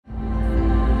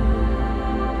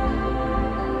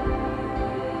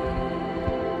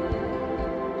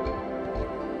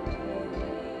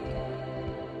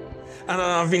And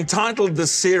I've entitled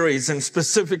this series, and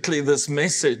specifically this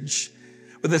message,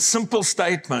 with a simple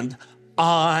statement: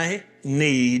 I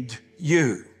need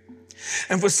you.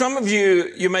 And for some of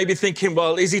you, you may be thinking,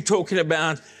 well, is he talking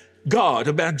about God,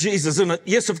 about Jesus? And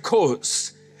yes, of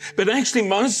course. But actually,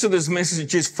 most of this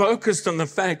message is focused on the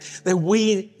fact that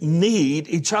we need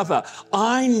each other.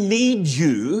 I need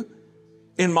you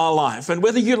in my life. And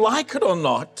whether you like it or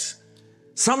not,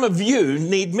 some of you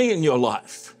need me in your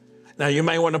life. Now, you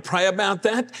may want to pray about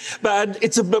that, but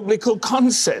it's a biblical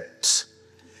concept.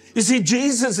 You see,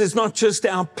 Jesus is not just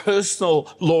our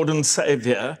personal Lord and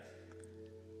Savior.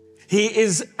 He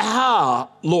is our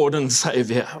Lord and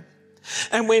Savior.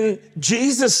 And when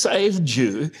Jesus saved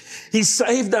you, he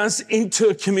saved us into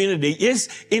a community, yes,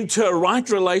 into a right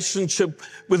relationship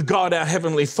with God, our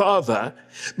Heavenly Father,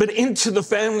 but into the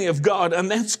family of God,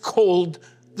 and that's called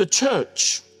the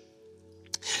church.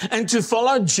 And to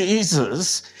follow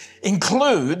Jesus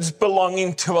includes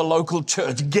belonging to a local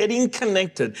church, getting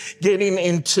connected, getting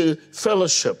into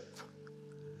fellowship.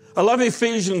 I love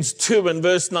Ephesians 2 and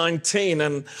verse 19,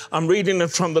 and I'm reading it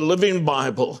from the Living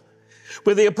Bible,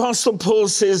 where the Apostle Paul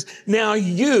says, now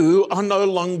you are no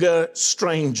longer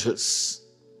strangers,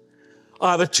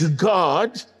 either to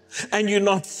God, and you're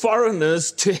not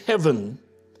foreigners to heaven,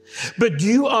 but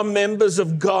you are members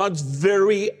of God's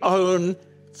very own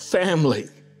family,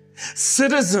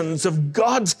 citizens of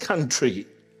God's country,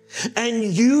 and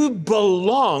you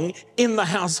belong in the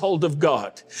household of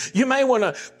God. You may want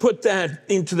to put that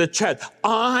into the chat.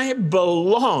 I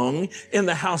belong in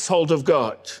the household of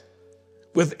God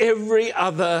with every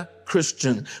other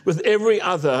Christian, with every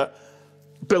other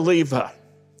believer.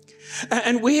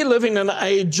 And we live in an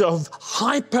age of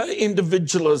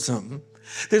hyper-individualism.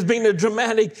 There's been a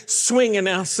dramatic swing in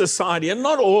our society, and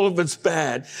not all of it's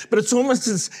bad, but it's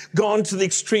almost gone to the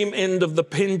extreme end of the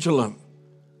pendulum,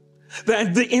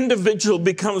 that the individual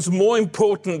becomes more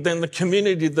important than the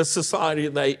community, the society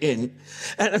they're in.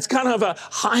 And it's kind of a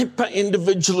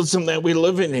hyper-individualism that we're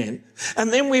living in.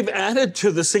 And then we've added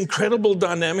to this incredible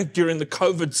dynamic during the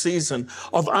COVID season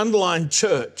of online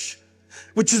church,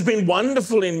 which has been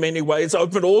wonderful in many ways,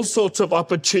 opened all sorts of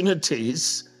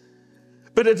opportunities,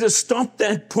 but it has stopped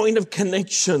that point of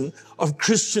connection of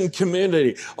Christian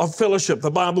community, of fellowship. The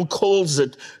Bible calls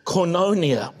it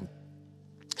koinonia.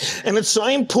 And it's so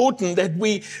important that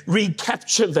we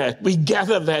recapture that, we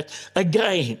gather that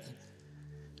again.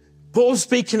 Paul,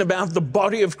 speaking about the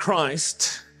body of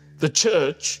Christ, the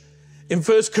church, in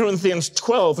 1 Corinthians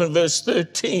 12 and verse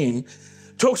 13,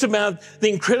 talks about the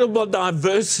incredible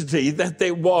diversity that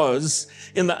there was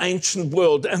in the ancient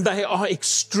world, and they are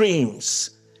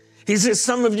extremes. He says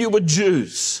some of you were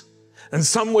Jews, and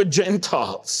some were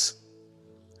Gentiles,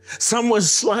 some were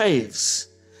slaves,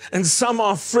 and some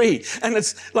are free. And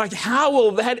it's like, how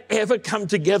will that ever come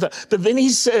together? But then he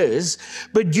says,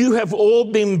 but you have all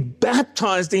been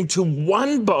baptized into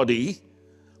one body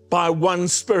by one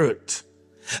Spirit.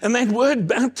 And that word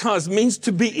baptized means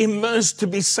to be immersed, to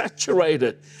be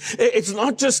saturated. It's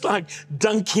not just like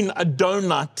dunking a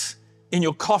donut in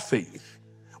your coffee,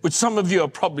 which some of you are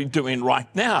probably doing right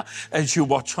now as you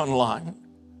watch online.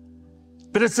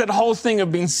 But it's that whole thing of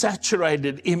being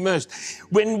saturated, immersed.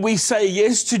 When we say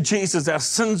yes to Jesus, our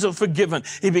sins are forgiven.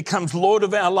 He becomes Lord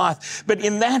of our life. But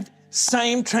in that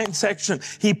same transaction,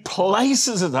 he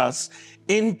places us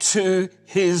into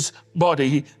his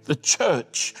body, the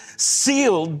church,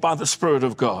 sealed by the Spirit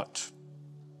of God.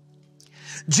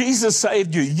 Jesus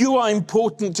saved you. You are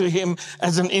important to him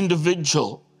as an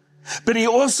individual. But he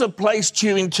also placed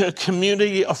you into a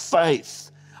community of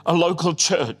faith, a local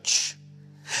church.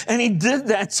 And he did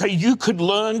that so you could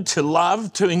learn to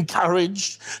love, to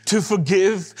encourage, to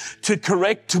forgive, to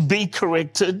correct, to be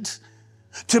corrected,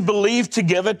 to believe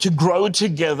together, to grow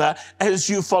together as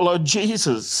you follow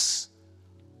Jesus.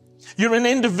 You're an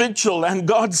individual, and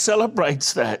God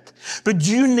celebrates that. But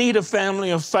you need a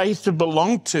family of faith to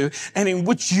belong to and in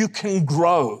which you can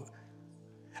grow.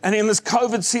 And in this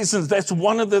COVID season, that's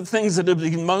one of the things that have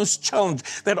been most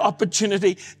challenged, that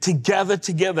opportunity to gather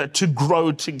together, to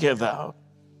grow together.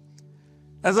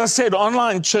 As I said,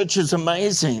 online church is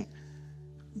amazing,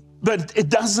 but it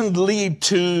doesn't lead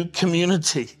to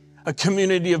community, a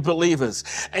community of believers.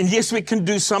 And yes, we can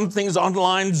do some things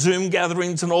online, Zoom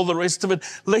gatherings and all the rest of it.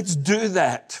 Let's do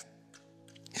that.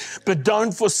 But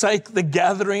don't forsake the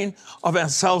gathering of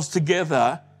ourselves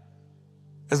together,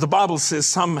 as the Bible says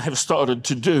some have started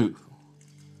to do.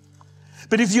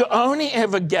 But if you only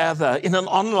ever gather in an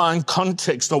online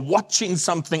context or watching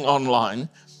something online,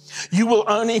 you will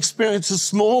only experience a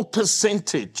small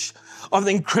percentage of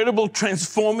the incredible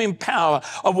transforming power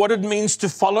of what it means to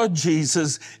follow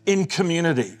Jesus in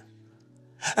community.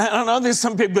 And I know there's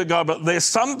some people that go, but there's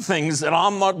some things that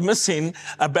I'm not missing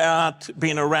about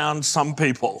being around some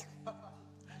people.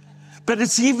 But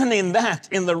it's even in that,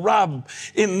 in the rub,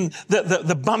 in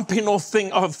the bumping off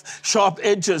thing of sharp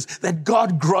edges, that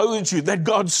God grows you, that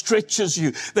God stretches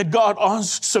you, that God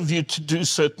asks of you to do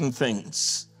certain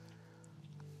things.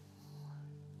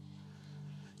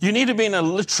 You need to be in a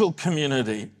literal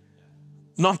community,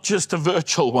 not just a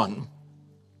virtual one.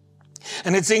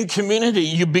 And it's in community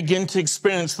you begin to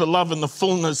experience the love and the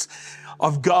fullness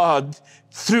of God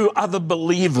through other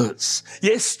believers.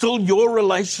 Yes, still your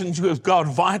relationship with God,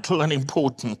 vital and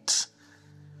important.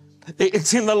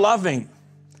 It's in the loving.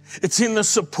 It's in the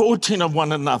supporting of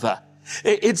one another.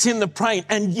 It's in the praying.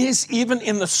 And yes, even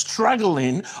in the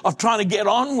struggling of trying to get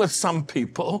on with some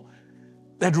people,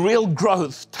 that real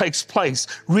growth takes place,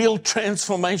 real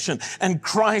transformation, and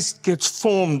Christ gets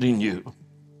formed in you.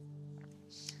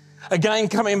 Again,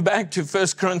 coming back to 1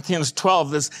 Corinthians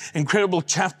 12, this incredible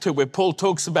chapter where Paul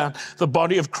talks about the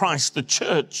body of Christ, the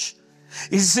church.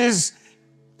 He says,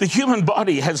 the human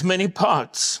body has many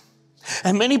parts,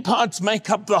 and many parts make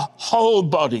up the whole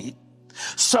body.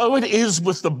 So it is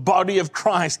with the body of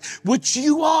Christ, which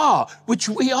you are, which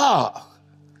we are,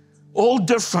 all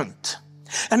different.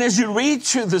 And as you read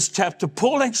through this chapter,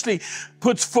 Paul actually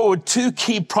puts forward two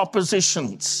key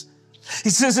propositions. He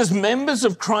says, as members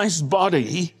of Christ's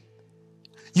body,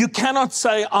 you cannot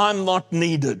say, I'm not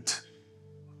needed.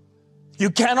 You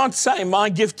cannot say, my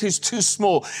gift is too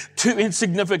small, too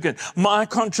insignificant. My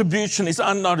contribution is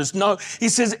unnoticed. No, he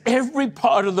says every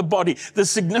part of the body, the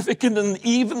significant and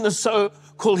even the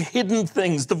so-called hidden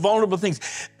things, the vulnerable things,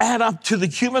 add up to the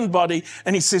human body.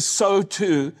 And he says, so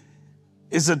too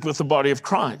is it with the body of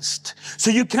Christ. So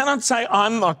you cannot say,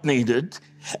 I'm not needed.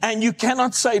 And you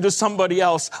cannot say to somebody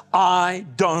else, I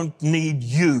don't need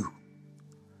you.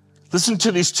 Listen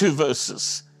to these two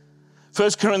verses.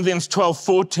 1 Corinthians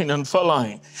 12:14 and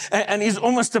following. And he's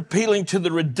almost appealing to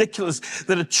the ridiculous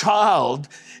that a child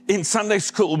in Sunday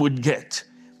school would get.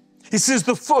 He says,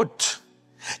 the foot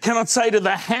cannot say to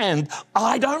the hand,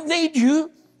 I don't need you.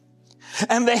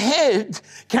 And the head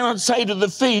cannot say to the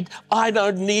feet, I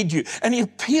don't need you. And he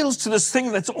appeals to this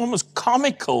thing that's almost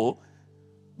comical,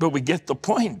 but we get the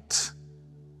point.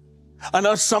 I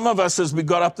know some of us, as we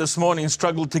got up this morning,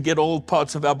 struggled to get all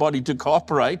parts of our body to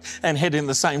cooperate and head in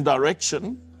the same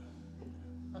direction.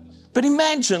 But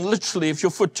imagine, literally, if your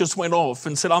foot just went off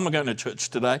and said, I'm not going to church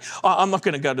today. I'm not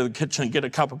going to go to the kitchen and get a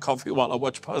cup of coffee while I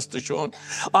watch Pastor Sean.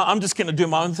 I'm just going to do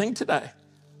my own thing today.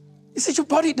 He says, your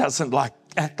body doesn't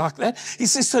act like that. He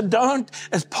says, so don't,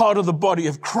 as part of the body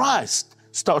of Christ,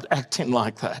 start acting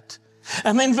like that.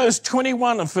 And then verse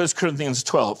 21 of 1 Corinthians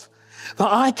 12. The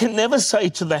eye can never say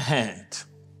to the hand,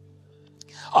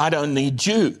 I don't need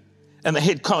you. And the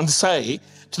head can't say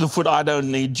to the foot, I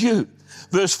don't need you.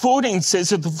 Verse 14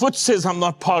 says, if the foot says I'm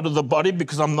not part of the body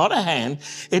because I'm not a hand,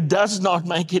 it does not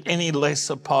make it any less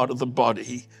a part of the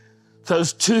body.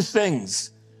 Those two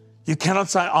things, you cannot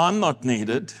say I'm not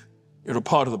needed, you're a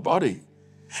part of the body.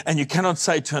 And you cannot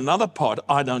say to another part,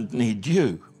 I don't need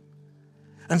you.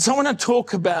 And so I want to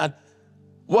talk about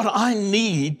what I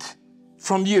need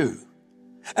from you.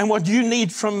 And what you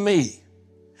need from me,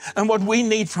 and what we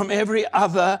need from every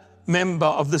other member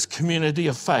of this community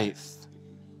of faith.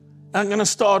 I'm going to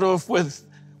start off with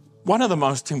one of the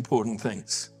most important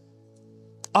things.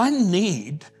 I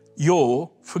need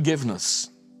your forgiveness.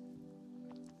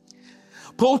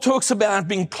 Paul talks about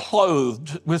being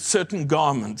clothed with certain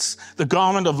garments, the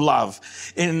garment of love,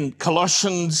 in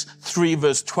Colossians 3,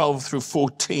 verse 12 through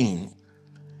 14.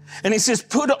 And he says,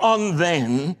 put on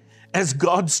then as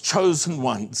God's chosen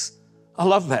ones. I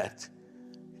love that.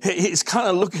 He's kind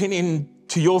of looking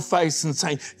into your face and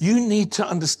saying, you need to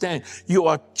understand you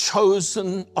are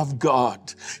chosen of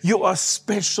God. You are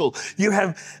special. You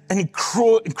have an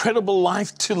incredible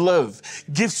life to live,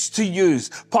 gifts to use,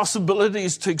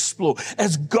 possibilities to explore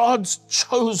as God's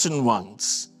chosen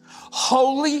ones,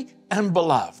 holy and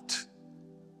beloved.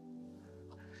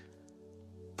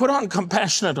 Put on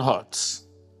compassionate hearts.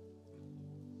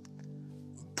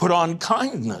 Put on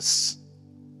kindness.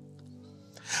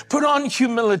 Put on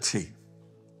humility.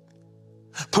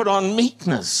 Put on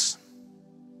meekness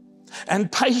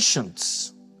and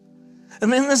patience.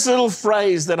 And then this little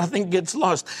phrase that I think gets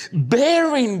lost,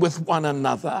 bearing with one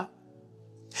another.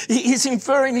 He's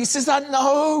inferring, he says, I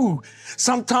know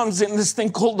sometimes in this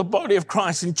thing called the body of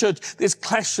Christ in church, there's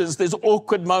clashes, there's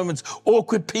awkward moments,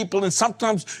 awkward people, and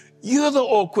sometimes you're the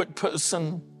awkward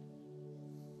person.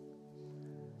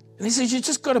 And he says, you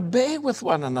just got to bear with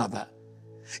one another.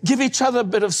 Give each other a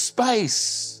bit of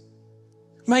space.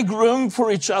 Make room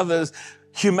for each other's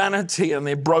humanity and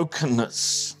their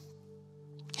brokenness.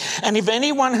 And if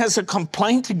anyone has a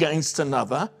complaint against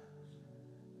another,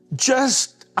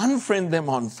 just unfriend them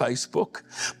on Facebook,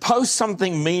 post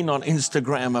something mean on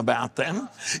Instagram about them,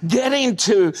 get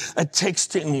into a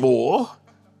texting war.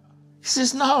 He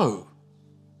says, no,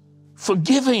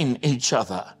 forgiving each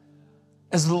other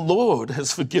as the Lord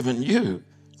has forgiven you,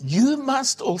 you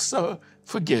must also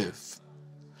forgive.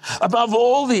 Above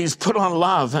all these, put on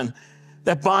love, and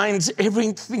that binds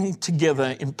everything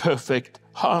together in perfect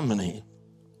harmony.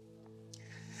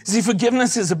 See,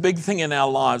 forgiveness is a big thing in our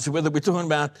lives, whether we're talking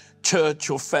about church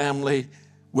or family,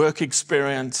 work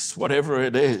experience, whatever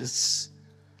it is.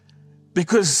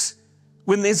 Because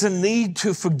when there's a need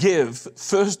to forgive,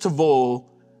 first of all,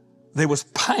 there was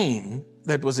pain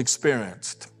that was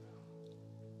experienced.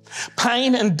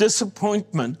 Pain and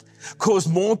disappointment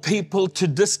caused more people to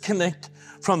disconnect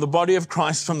from the body of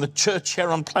Christ, from the church here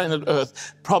on planet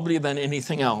Earth, probably than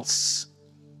anything else.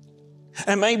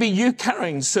 And maybe you're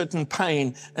carrying certain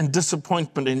pain and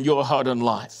disappointment in your heart and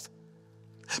life.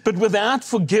 But without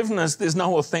forgiveness, there's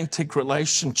no authentic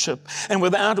relationship. And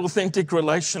without authentic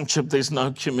relationship, there's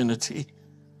no community.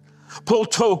 Paul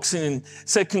talks in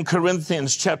 2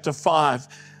 Corinthians chapter 5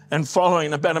 and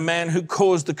following about a man who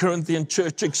caused the Corinthian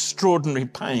church extraordinary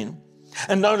pain.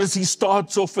 And notice he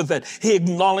starts off with that. He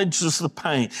acknowledges the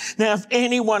pain. Now, if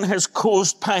anyone has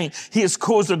caused pain, he has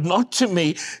caused it not to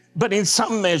me, but in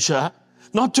some measure,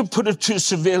 not to put it too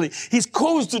severely. He's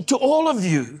caused it to all of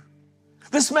you.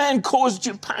 This man caused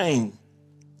you pain.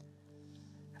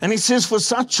 And he says, for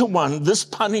such a one, this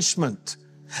punishment,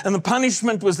 and the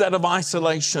punishment was that of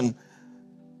isolation,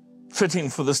 fitting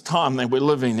for this time that we're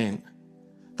living in.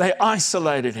 They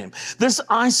isolated him. This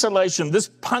isolation, this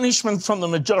punishment from the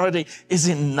majority is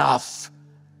enough.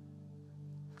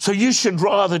 So you should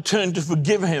rather turn to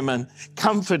forgive him and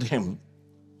comfort him,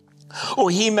 or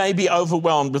he may be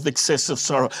overwhelmed with excessive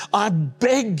sorrow. I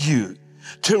beg you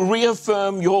to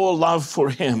reaffirm your love for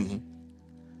him.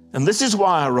 And this is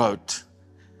why I wrote,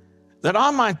 that I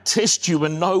might test you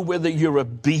and know whether you're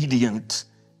obedient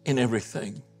in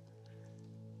everything.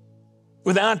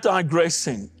 Without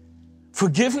digressing,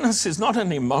 forgiveness is not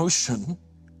an emotion,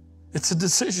 it's a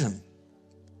decision.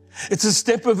 It's a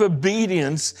step of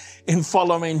obedience in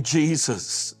following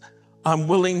Jesus. I'm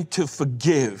willing to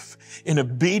forgive in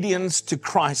obedience to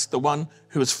Christ, the one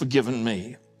who has forgiven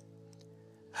me.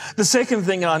 The second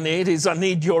thing I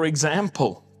need your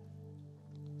example.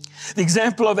 The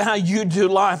example of how you do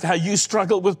life, how you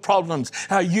struggle with problems,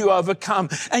 how you overcome.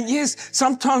 And yes,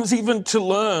 sometimes even to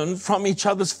learn from each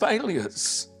other's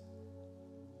failures.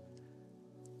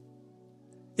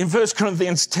 In 1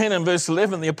 Corinthians 10 and verse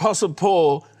 11, the Apostle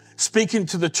Paul, speaking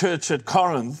to the church at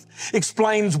Corinth,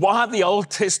 explains why the Old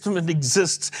Testament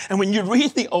exists. And when you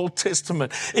read the Old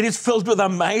Testament, it is filled with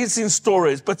amazing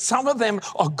stories, but some of them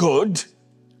are good,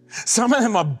 some of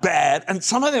them are bad, and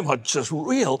some of them are just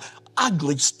real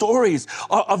ugly stories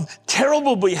of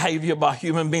terrible behavior by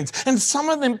human beings. And some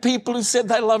of them people who said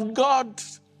they loved God.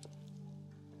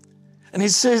 And he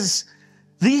says,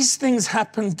 these things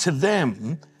happened to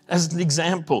them as an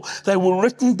example. They were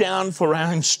written down for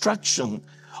our instruction,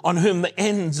 on whom the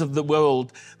ends of the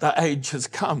world, the age has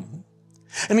come.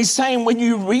 And he's saying, when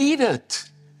you read it,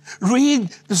 read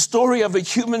the story of a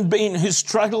human being who's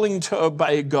struggling to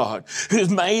obey God, who's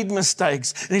made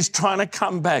mistakes and he's trying to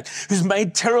come back, who's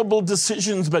made terrible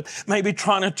decisions but maybe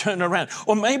trying to turn around.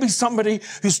 Or maybe somebody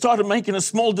who started making a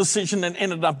small decision and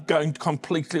ended up going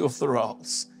completely off the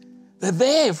rails. They're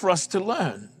there for us to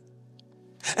learn.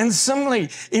 And similarly,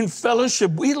 in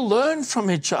fellowship, we learn from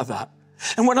each other.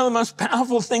 And one of the most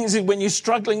powerful things is when you're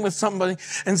struggling with somebody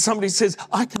and somebody says,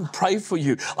 I can pray for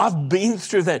you. I've been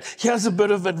through that. Here's a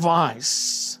bit of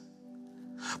advice.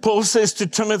 Paul says to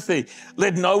Timothy,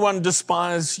 let no one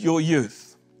despise your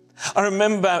youth. I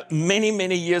remember many,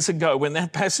 many years ago when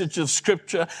that passage of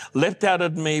scripture leapt out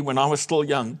at me when I was still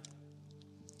young.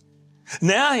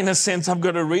 Now, in a sense, I've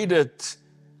got to read it.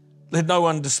 Let no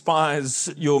one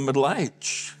despise your middle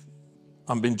age.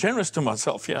 I'm being generous to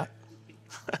myself here.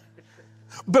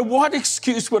 But what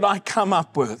excuse would I come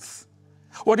up with?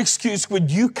 What excuse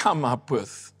would you come up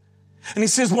with? And he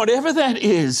says, whatever that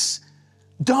is,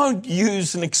 don't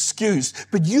use an excuse,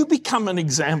 but you become an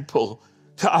example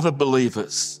to other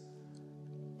believers.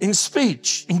 In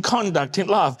speech, in conduct, in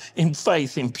love, in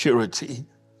faith, in purity.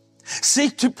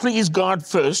 Seek to please God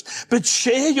first, but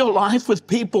share your life with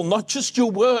people, not just your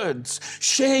words.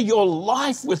 Share your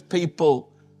life with people.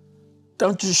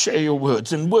 Don't just share your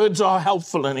words, and words are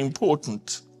helpful and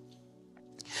important.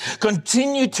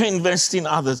 Continue to invest in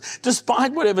others,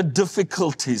 despite whatever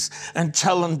difficulties and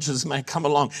challenges may come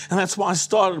along. And that's why I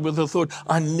started with the thought,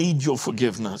 I need your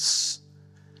forgiveness.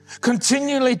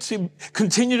 Continue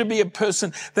to be a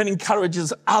person that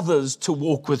encourages others to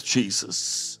walk with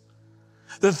Jesus.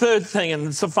 The third thing, and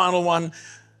it's the final one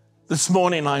this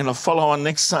morning, I'm going to follow on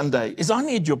next Sunday, is I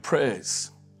need your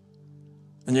prayers.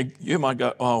 And you might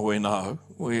go, oh, we know,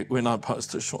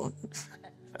 Pastor Sean.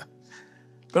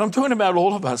 But I'm talking about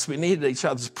all of us. We need each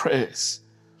other's prayers.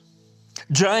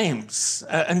 James,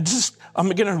 and I'm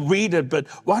going to read it, but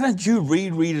why don't you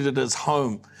read it as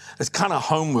home, as kind of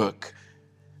homework.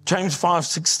 James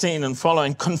 5:16 and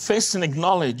following, confess and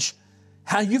acknowledge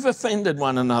how you've offended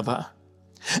one another,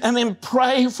 and then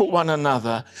pray for one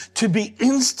another to be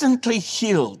instantly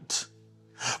healed.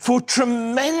 For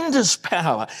tremendous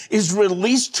power is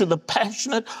released to the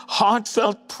passionate,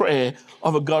 heartfelt prayer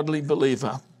of a godly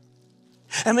believer.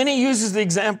 And then he uses the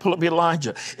example of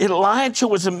Elijah. Elijah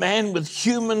was a man with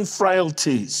human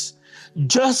frailties,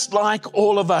 just like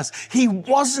all of us. He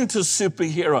wasn't a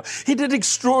superhero. He did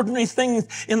extraordinary things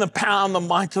in the power and the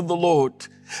might of the Lord.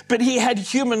 But he had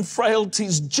human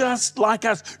frailties just like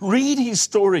us. Read his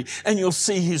story and you'll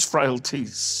see his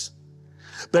frailties.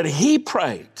 But he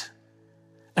prayed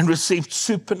and received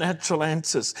supernatural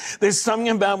answers. There's something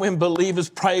about when believers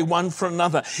pray one for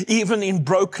another, even in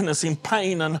brokenness, in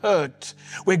pain and hurt,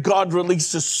 where God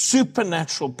releases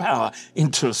supernatural power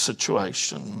into a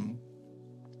situation.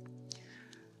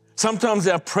 Sometimes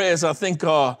our prayers, I think,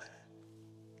 are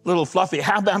a little fluffy.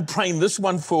 How about praying this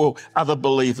one for other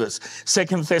believers?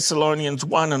 2 Thessalonians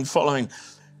 1 and following.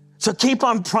 So keep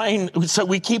on praying. So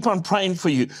we keep on praying for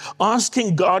you,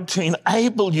 asking God to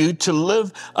enable you to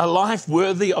live a life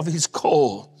worthy of his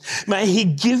call. May he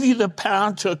give you the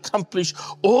power to accomplish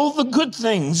all the good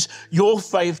things your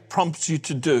faith prompts you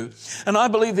to do. And I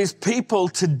believe there's people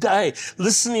today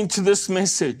listening to this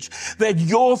message that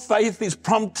your faith is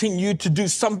prompting you to do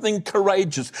something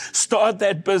courageous. Start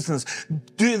that business.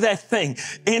 Do that thing.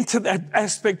 Enter that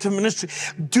aspect of ministry.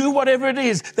 Do whatever it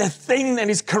is, that thing that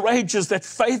is courageous, that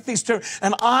faith is to.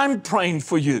 And I'm praying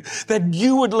for you that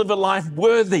you would live a life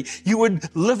worthy. You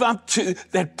would live up to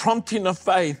that prompting of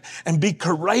faith and be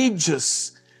courageous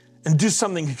and do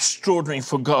something extraordinary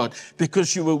for God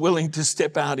because you were willing to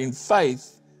step out in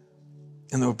faith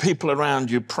and there were people around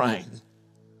you praying.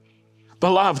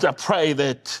 Beloved, I pray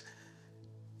that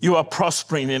you are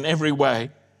prospering in every way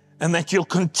and that you'll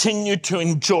continue to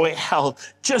enjoy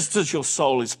health just as your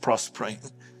soul is prospering.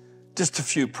 Just a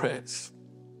few prayers.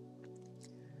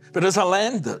 But as I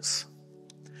land this,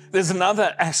 there's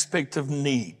another aspect of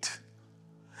need.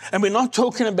 And we're not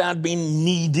talking about being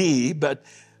needy, but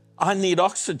I need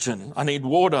oxygen, I need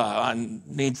water, I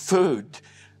need food.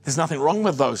 There's nothing wrong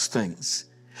with those things.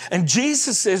 And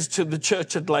Jesus says to the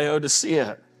church at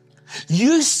Laodicea,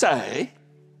 you say,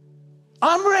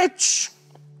 I'm rich,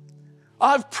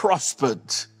 I've prospered,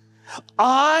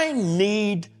 I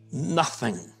need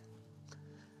nothing.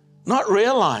 Not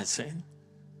realizing,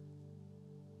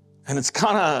 and it's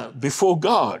kind of before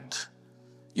God,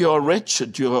 you're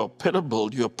wretched, you're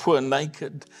pitiable, you're poor,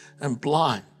 naked, and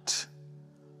blind.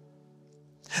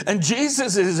 And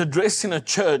Jesus is addressing a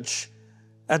church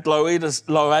at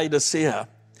Laodicea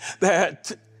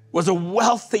that was a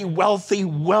wealthy, wealthy,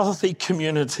 wealthy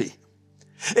community.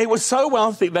 It was so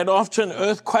wealthy that after an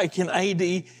earthquake in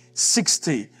AD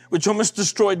 60, which almost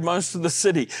destroyed most of the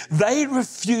city, they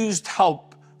refused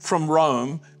help from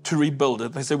Rome to rebuild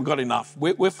it. They said, we've got enough,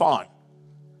 we're fine.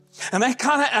 And that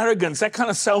kind of arrogance, that kind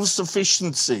of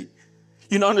self-sufficiency,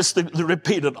 you notice the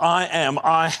repeated, I am,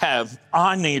 I have,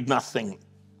 I need nothing,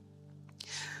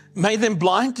 made them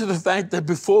blind to the fact that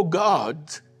before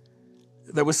God,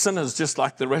 they were sinners just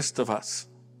like the rest of us.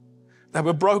 They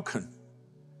were broken.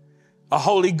 A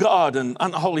holy God and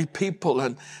unholy people,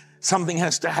 and something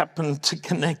has to happen to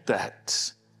connect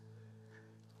that.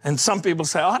 And some people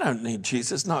say, I don't need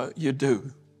Jesus. No, you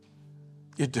do.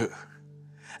 You do.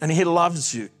 And he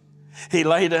loves you. He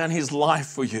laid down his life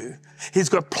for you. He's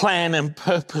got plan and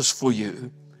purpose for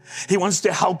you. He wants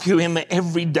to help you in the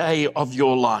everyday of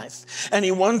your life. And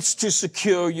he wants to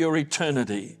secure your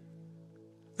eternity.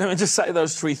 Let me just say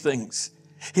those three things.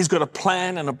 He's got a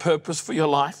plan and a purpose for your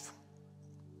life.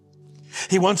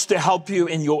 He wants to help you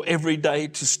in your everyday,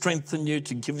 to strengthen you,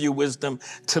 to give you wisdom,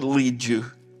 to lead you.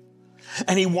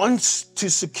 And he wants to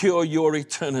secure your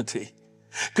eternity.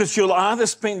 Because you'll either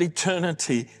spend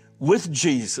eternity with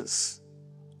Jesus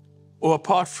or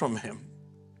apart from him.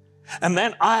 And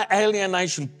that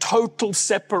alienation, total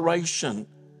separation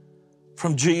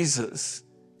from Jesus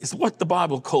is what the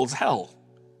Bible calls hell.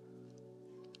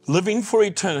 Living for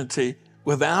eternity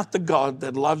without the God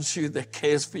that loves you, that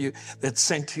cares for you, that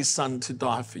sent his son to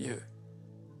die for you.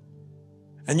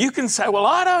 And you can say, well,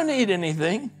 I don't need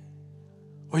anything.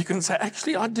 Or you can say,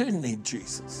 actually, I do need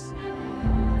Jesus.